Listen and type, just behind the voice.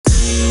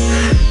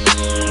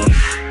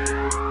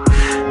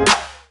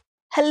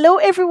Hello,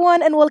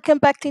 everyone, and welcome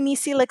back to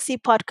Nisi Lexi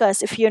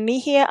podcast. If you're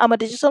new here, I'm a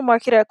digital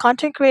marketer, a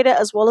content creator,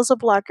 as well as a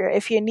blogger.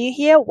 If you're new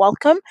here,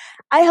 welcome.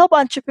 I help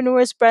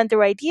entrepreneurs brand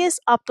their ideas,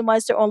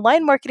 optimize their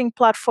online marketing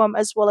platform,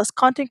 as well as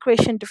content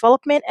creation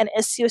development and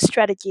SEO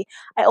strategy.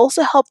 I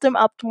also help them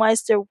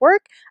optimize their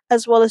work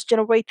as well as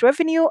generate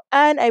revenue,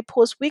 and I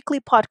post weekly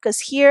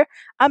podcasts here.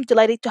 I'm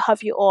delighted to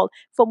have you all.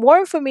 For more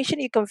information,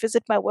 you can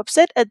visit my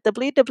website at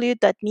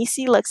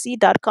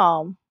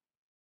www.nisilexi.com.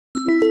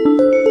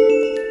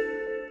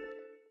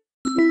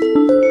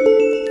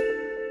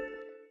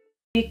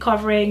 Be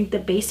covering the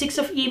basics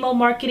of email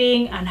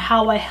marketing and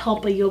how I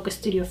help a yoga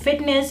studio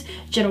fitness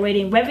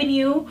generating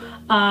revenue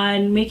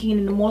and making it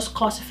in the most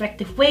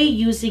cost-effective way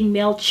using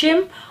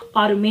MailChimp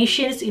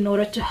automations in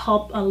order to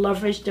help and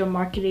leverage their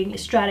marketing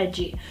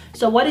strategy.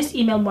 So what is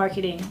email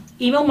marketing?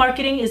 Email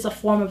marketing is a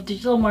form of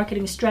digital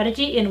marketing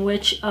strategy in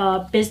which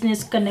a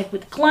business connect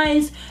with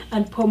clients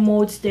and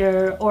promotes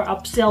their or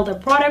upsell their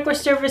product or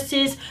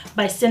services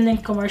by sending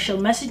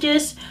commercial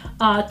messages,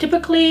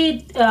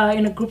 typically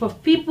in a group of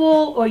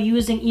people or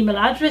using email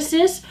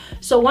addresses.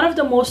 So one of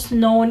the most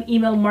known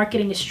email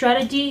marketing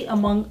strategy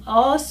among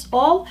us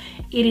all,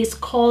 it is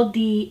called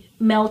the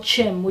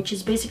MailChimp, which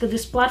is basically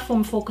this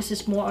platform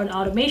focuses more on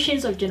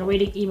automations of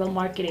generating email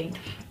marketing.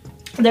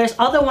 There's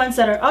other ones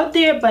that are out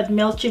there, but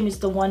MailChimp is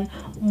the one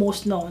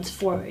most known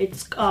for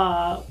its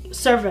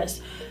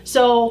service.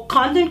 So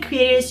content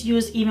creators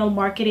use email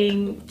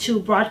marketing to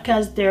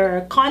broadcast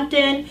their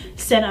content,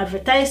 send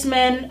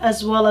advertisement,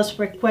 as well as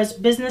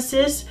request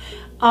businesses.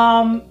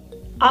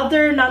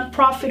 Other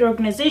nonprofit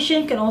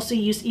organizations can also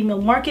use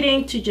email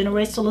marketing to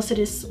generate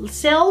solicited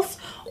sales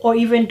or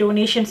even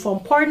donation from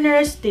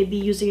partners. They be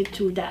using it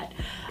through that.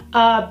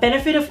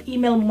 Benefit of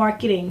email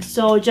marketing.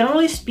 So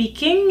generally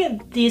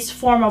speaking, this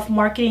form of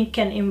marketing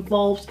can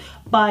involve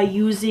by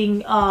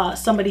using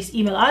somebody's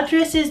email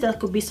addresses.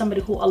 That could be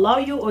somebody who allow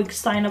you or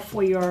sign up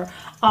for your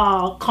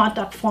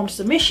contact form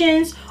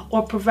submissions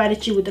or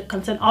provided you with the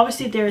consent.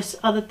 Obviously, there's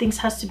other things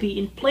has to be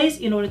in place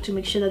in order to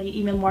make sure that the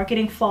email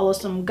marketing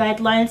follows some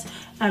guidelines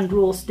and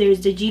rules.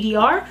 There's the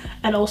GDR,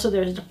 and also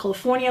there's the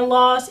California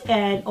laws,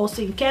 and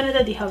also in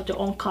Canada they have their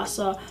own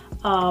CASA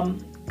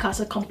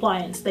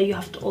compliance that you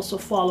have to also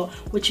follow,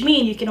 which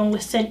means you can only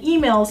send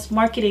emails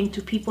marketing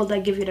to people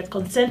that give you the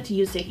consent to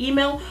use their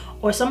email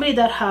or somebody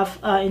that have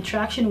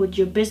interaction with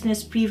your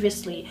business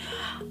previously.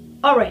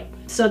 All right,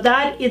 so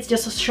that is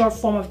just a short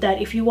form of that.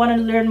 If you want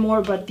to learn more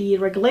about the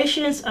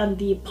regulations and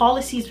the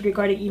policies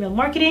regarding email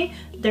marketing,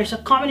 there's a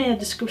comment in the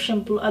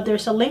description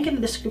there's a link in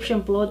the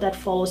description below that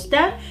follows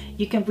that.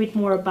 You can read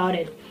more about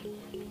it.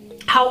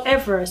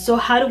 However, so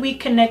how do we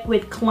connect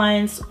with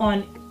clients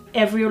on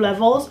every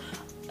levels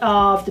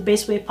of the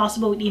best way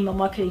possible with email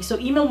marketing? So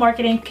email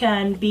marketing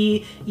can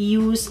be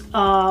used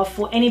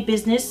for any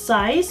business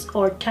size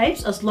or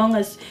types, as long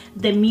as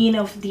the mean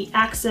of the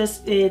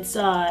access is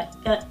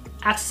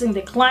accessing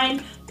the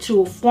client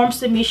through form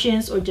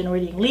submissions or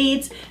generating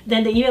leads.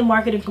 Then the email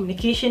marketing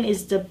communication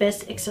is the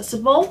best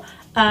accessible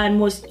and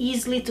most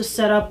easily to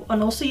set up,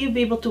 and also you'll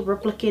be able to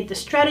replicate the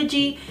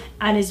strategy,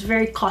 and it's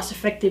very cost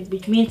effective,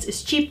 which means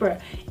it's cheaper.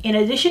 In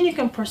addition, you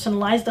can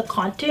personalize the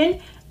content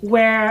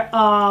where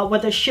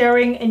whether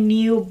sharing a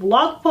new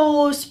blog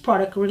post,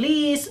 product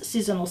release,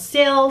 seasonal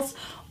sales,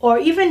 or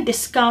even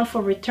discount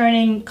for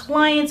returning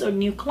clients or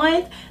new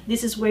clients,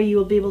 this is where you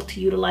will be able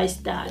to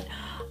utilize that.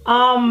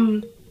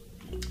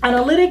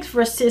 Analytics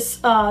versus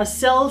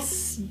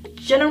sales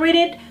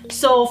generated.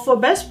 So for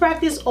best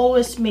practice,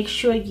 always make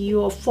sure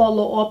you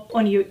follow up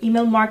on your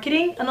email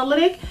marketing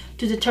analytic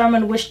to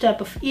determine which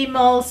type of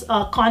emails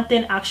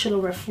content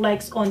actually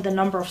reflects on the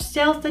number of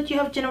sales that you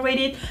have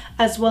generated,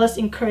 as well as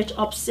encourage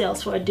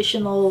upsells for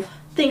additional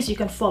things you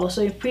can follow.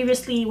 So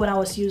previously, when I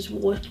was we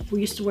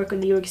used to work on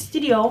the yoga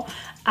studio,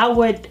 I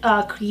would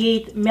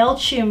create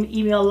MailChimp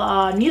email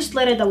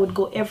newsletter that would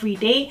go every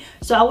day.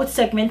 So I would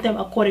segment them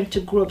according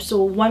to groups.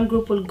 So one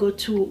group will go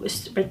to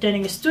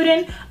returning a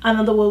student,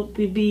 another will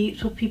be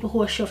to people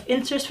who are show of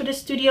interest for the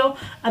studio,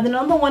 and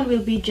another one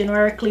will be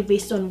generically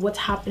based on what's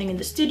happening in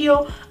the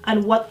studio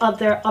and what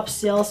other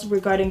upsells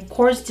regarding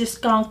course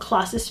discount,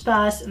 classes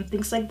pass, and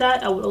things like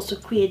that. I would also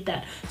create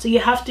that. So you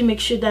have to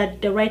make sure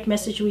that the right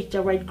message reach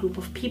the right group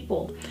of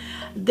people.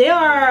 There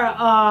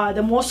are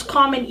the most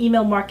common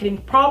email marketing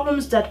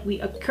problems that we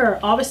occur.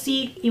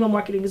 Obviously, email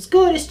marketing is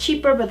good, it's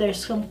cheaper, but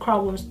there's some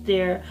problems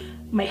there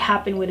might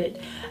happen with it.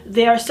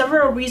 There are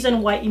several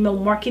reasons why email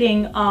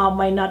marketing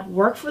might not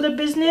work for the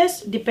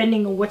business,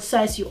 depending on what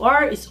size you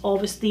are. It's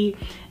obviously,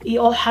 it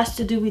all has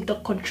to do with the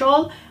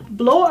control.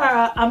 Below,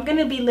 I'm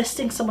gonna be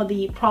listing some of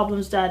the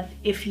problems that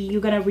if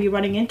you're gonna be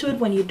running into it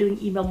when you're doing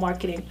email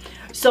marketing.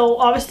 So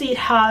obviously it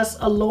has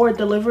a lower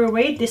delivery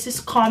rate. This is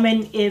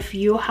common if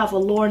you have a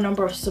lower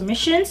number of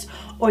submissions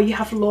or you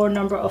have a lower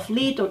number of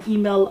lead or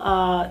email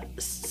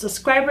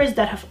subscribers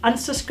that have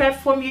unsubscribed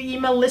from your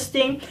email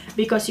listing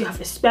because you have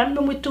spammed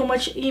them with too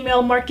much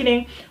email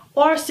marketing,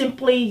 or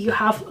simply you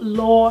have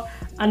low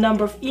a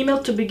number of email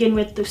to begin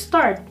with to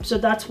start. So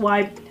that's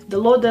why the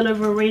low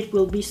delivery rate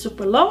will be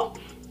super low.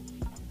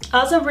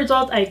 As a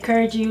result, I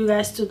encourage you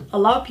guys to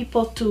allow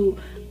people to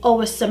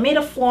always submit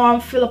a form,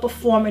 fill up a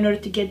form in order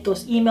to get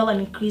those email and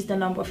increase the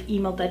number of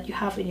email that you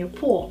have in your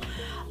pool.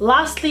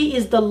 Lastly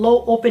is the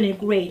low opening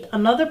rate.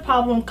 Another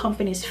problem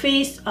companies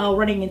face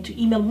running into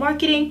email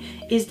marketing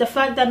is the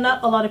fact that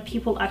not a lot of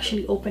people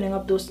actually opening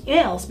up those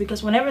emails,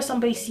 because whenever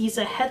somebody sees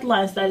a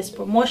headlines that is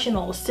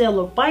promotional, sale,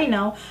 or buy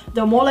now,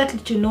 they're more likely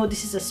to know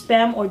this is a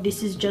spam or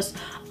this is just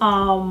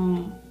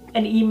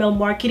an email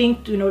marketing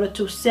in order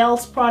to sell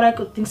product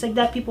or things like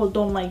that. People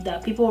don't like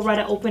that. People would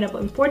rather open up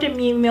important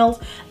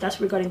emails that's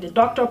regarding the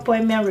doctor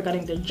appointment,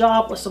 regarding the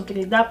job or something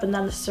like that, but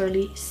not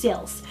necessarily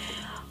sales.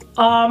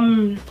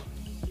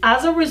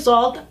 As a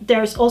result,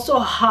 there's also a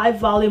high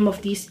volume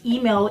of these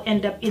email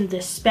end up in the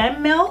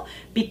spam mail,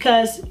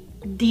 because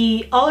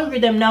the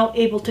algorithm now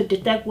able to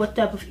detect what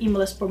type of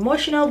email is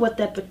promotional, what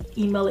type of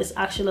email is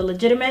actually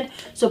legitimate.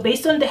 So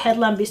based on the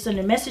headline, based on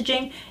the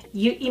messaging,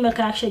 your email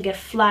can actually get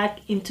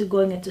flagged into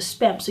going into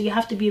spam. So you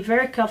have to be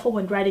very careful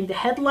when writing the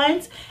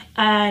headlines,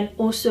 and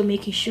also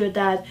making sure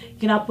that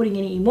you're not putting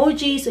any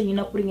emojis and you're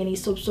not putting any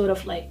some sort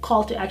of like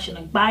call to action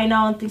like buy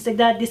now and things like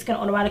that. This can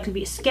automatically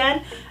be a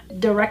scan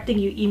directing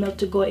your email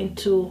to go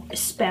into a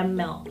spam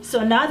mail.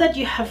 So now that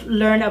you have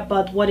learned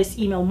about what is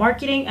email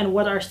marketing and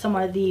what are some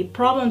of the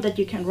problems that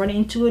you can run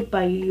into it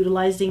by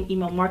utilizing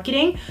email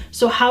marketing,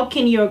 so how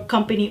can your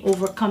company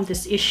overcome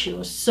this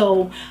issue?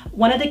 So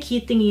one of the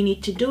key things you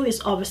need to do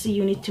is obviously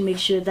you need to make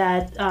sure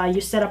that you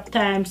set up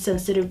time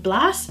sensitive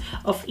blasts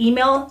of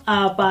email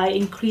by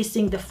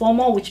increasing the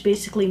FOMO, which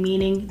basically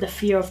meaning the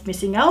fear of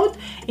missing out,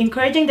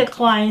 encouraging the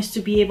clients to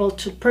be able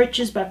to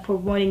purchase by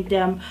promoting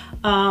them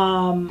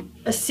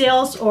a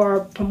sales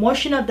or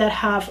promotional that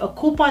have a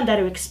coupon that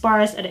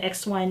expires at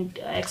X, Y,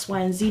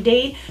 and Z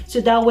day.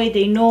 So that way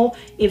they know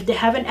if they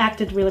haven't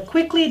acted really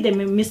quickly, they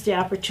may miss the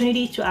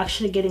opportunity to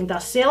actually getting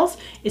that sales,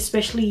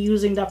 especially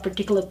using that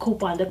particular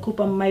coupon. The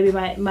coupon might be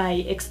my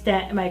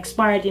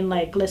expired in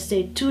like, let's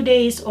say 2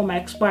 days, or my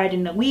expired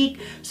in a week.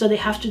 So they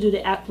have to do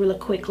the act really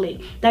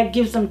quickly. That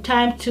gives them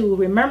time to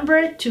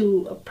remember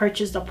to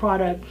purchase the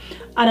product.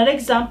 Another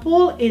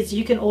example is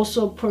you can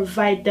also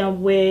provide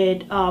them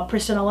with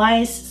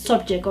personalized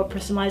subject or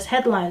personalized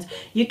headlines.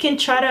 You can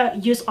try to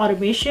use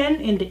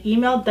automation in the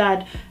email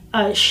that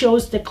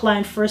shows the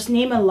client first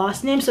name and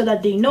last name, so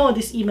that they know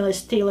this email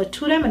is tailored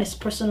to them and it's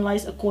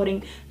personalized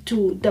according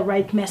to the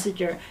right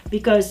messenger.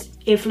 Because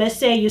if, let's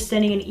say, you're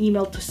sending an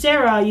email to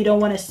Sarah, you don't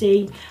want to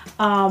say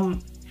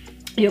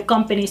your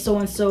company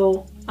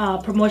so-and-so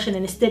promotion,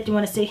 and instead you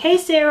want to say, hey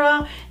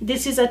Sarah,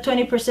 this is a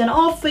 20%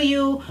 off for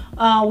you.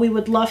 We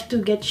would love to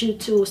get you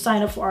to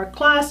sign up for our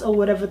class, or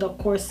whatever the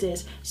course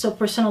is. So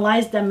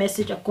personalize that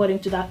message according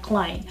to that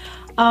client.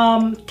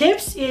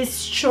 Tips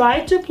is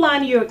try to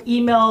plan your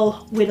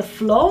email with a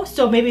flow.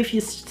 So maybe if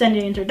you send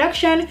an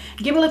introduction,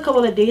 give it a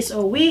couple of days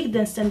or a week,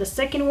 then send the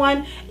second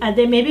one, and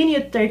then maybe in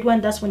your third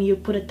one, that's when you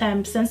put a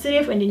time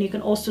sensitive, and then you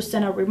can also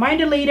send a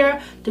reminder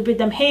later to bid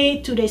them,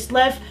 hey, 2 days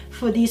left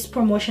for this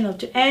promotional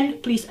to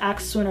end, please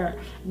act sooner,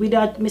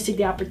 without missing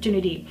the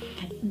opportunity.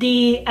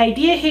 The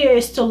idea here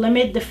is to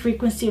limit the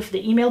frequency of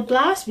the email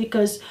blast,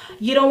 because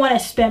you don't want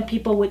to spam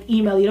people with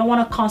email. You don't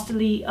want to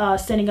constantly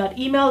sending out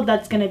email.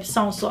 That's going to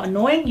sound so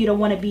annoying. You don't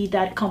want to be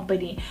that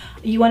company.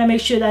 You want to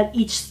make sure that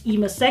each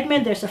email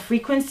segment, there's a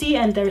frequency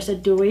and there's a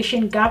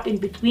duration gap in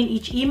between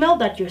each email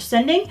that you're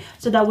sending,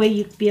 so that way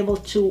you'd be able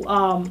to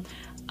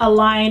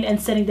align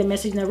and sending the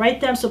message in the right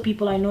time, so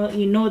people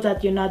know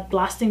that you're not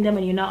blasting them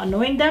and you're not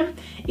annoying them.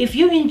 If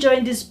you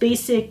enjoyed this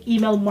basic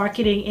email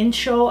marketing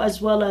intro,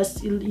 as well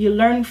as you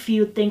learn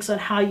few things on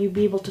how you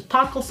be able to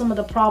tackle some of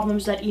the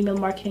problems that email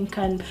marketing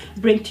can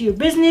bring to your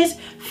business,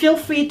 feel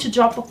free to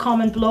drop a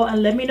comment below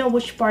and let me know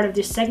which part of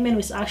this segment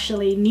was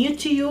actually new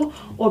to you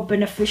or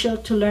beneficial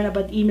to learn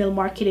about email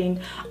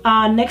marketing.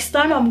 Next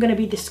time I'm going to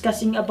be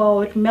discussing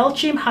about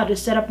MailChimp, how to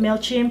set up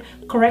MailChimp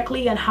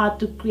correctly, and how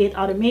to create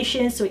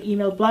automations so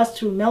email blast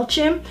through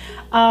MailChimp.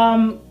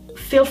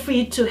 Feel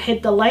free to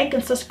hit the like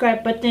and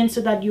subscribe button so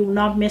that you will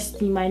not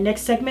miss my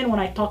next segment when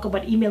I talk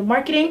about email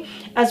marketing,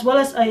 as well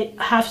as I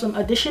have some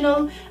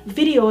additional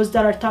videos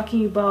that are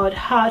talking about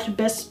how to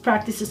best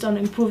practices on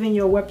improving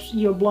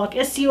your blog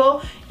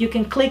SEO. You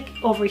can click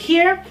over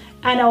here,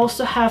 and I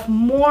also have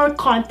more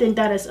content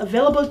that is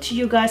available to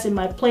you guys in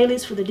my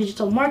playlist for the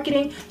digital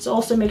marketing, so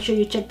also make sure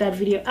you check that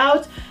video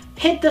out.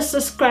 Hit the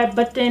subscribe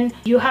button.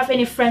 You have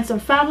any friends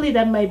and family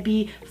that might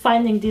be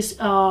finding this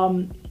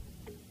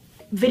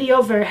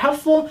video very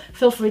helpful,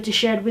 feel free to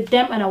share it with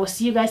them, and I will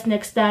see you guys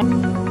next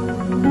time.